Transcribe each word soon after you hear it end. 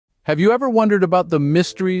Have you ever wondered about the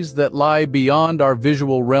mysteries that lie beyond our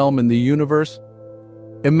visual realm in the universe?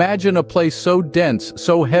 Imagine a place so dense,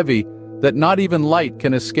 so heavy, that not even light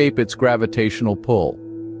can escape its gravitational pull.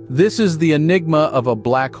 This is the enigma of a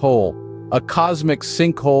black hole, a cosmic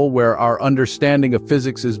sinkhole where our understanding of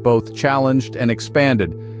physics is both challenged and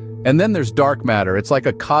expanded. And then there's dark matter. It's like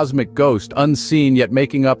a cosmic ghost, unseen yet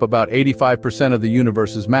making up about 85% of the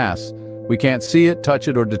universe's mass. We can't see it, touch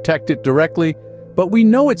it, or detect it directly, but we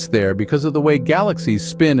know it's there because of the way galaxies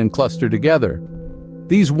spin and cluster together.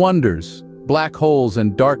 These wonders, black holes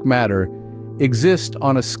and dark matter, exist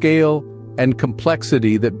on a scale and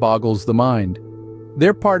complexity that boggles the mind.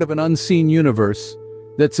 They're part of an unseen universe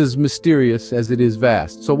that's as mysterious as it is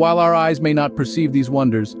vast. So while our eyes may not perceive these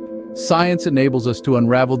wonders, science enables us to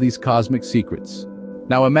unravel these cosmic secrets.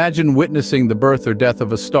 Now imagine witnessing the birth or death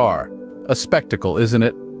of a star. A spectacle, isn't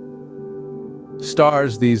it?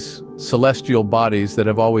 Stars, these celestial bodies that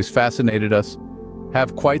have always fascinated us,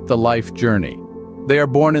 have quite the life journey. They are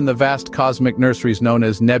born in the vast cosmic nurseries known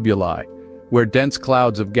as nebulae, where dense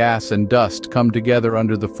clouds of gas and dust come together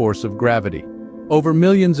under the force of gravity. Over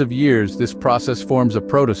millions of years, this process forms a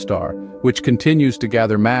protostar, which continues to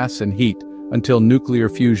gather mass and heat until nuclear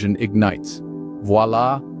fusion ignites.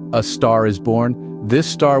 Voila, a star is born. This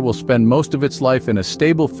star will spend most of its life in a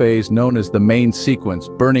stable phase known as the main sequence,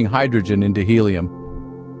 burning hydrogen into helium.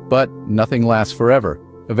 But nothing lasts forever.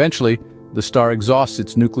 Eventually, the star exhausts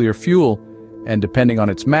its nuclear fuel, and depending on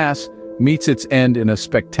its mass, meets its end in a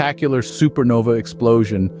spectacular supernova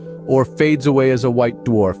explosion, or fades away as a white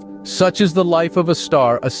dwarf. Such is the life of a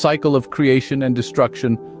star, a cycle of creation and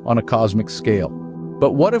destruction on a cosmic scale.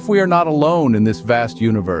 But what if we are not alone in this vast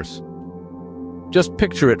universe? Just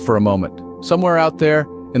picture it for a moment. Somewhere out there,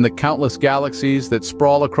 in the countless galaxies that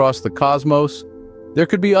sprawl across the cosmos, there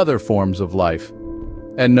could be other forms of life.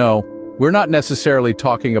 And no, we're not necessarily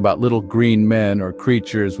talking about little green men or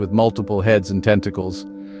creatures with multiple heads and tentacles.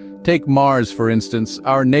 Take Mars, for instance.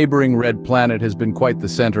 Our neighboring red planet has been quite the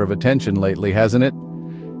center of attention lately, hasn't it?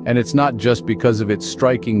 And it's not just because of its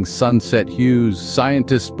striking sunset hues.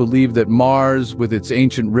 Scientists believe that Mars, with its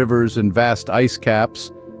ancient rivers and vast ice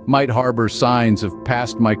caps, might harbor signs of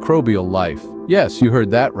past microbial life. Yes, you heard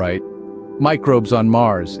that right. Microbes on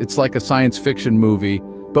Mars. It's like a science fiction movie,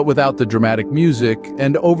 but without the dramatic music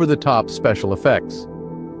and over-the-top special effects.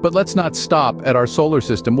 But let's not stop at our solar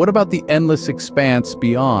system. What about the endless expanse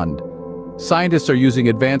beyond? Scientists are using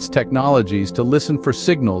advanced technologies to listen for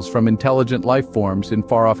signals from intelligent life forms in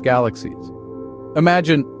far-off galaxies.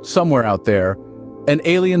 Imagine, somewhere out there, an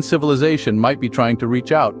alien civilization might be trying to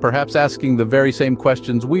reach out, perhaps asking the very same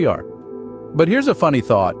questions we are. But here's a funny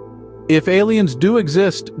thought. If aliens do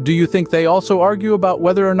exist, do you think they also argue about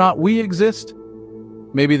whether or not we exist?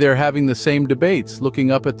 Maybe they're having the same debates,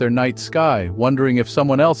 looking up at their night sky, wondering if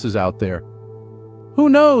someone else is out there. Who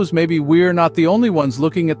knows, maybe we're not the only ones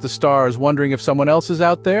looking at the stars, wondering if someone else is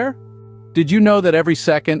out there? Did you know that every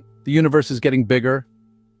second, the universe is getting bigger?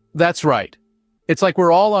 That's right. It's like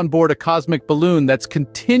we're all on board a cosmic balloon that's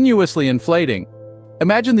continuously inflating.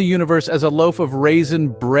 Imagine the universe as a loaf of raisin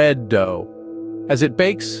bread dough. As it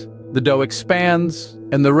bakes, the dough expands,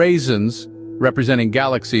 and the raisins, representing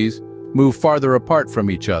galaxies, move farther apart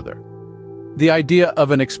from each other. The idea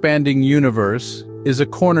of an expanding universe is a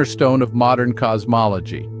cornerstone of modern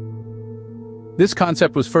cosmology. This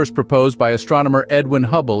concept was first proposed by astronomer Edwin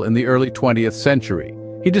Hubble in the early 20th century.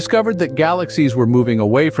 He discovered that galaxies were moving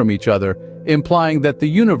away from each other, implying that the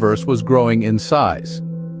universe was growing in size.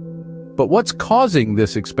 But what's causing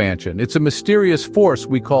this expansion? It's a mysterious force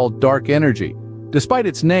we call dark energy. Despite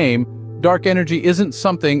its name, dark energy isn't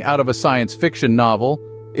something out of a science fiction novel.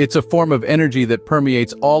 It's a form of energy that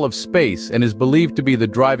permeates all of space and is believed to be the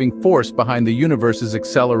driving force behind the universe's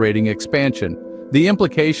accelerating expansion. The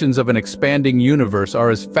implications of an expanding universe are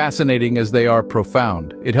as fascinating as they are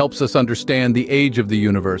profound. It helps us understand the age of the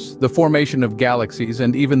universe, the formation of galaxies,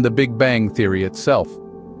 and even the Big Bang theory itself.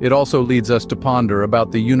 It also leads us to ponder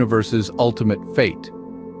about the universe's ultimate fate.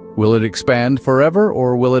 Will it expand forever,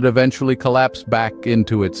 or will it eventually collapse back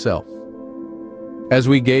into itself? As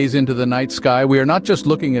we gaze into the night sky, we are not just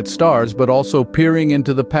looking at stars, but also peering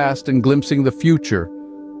into the past and glimpsing the future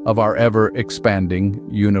of our ever-expanding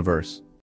universe.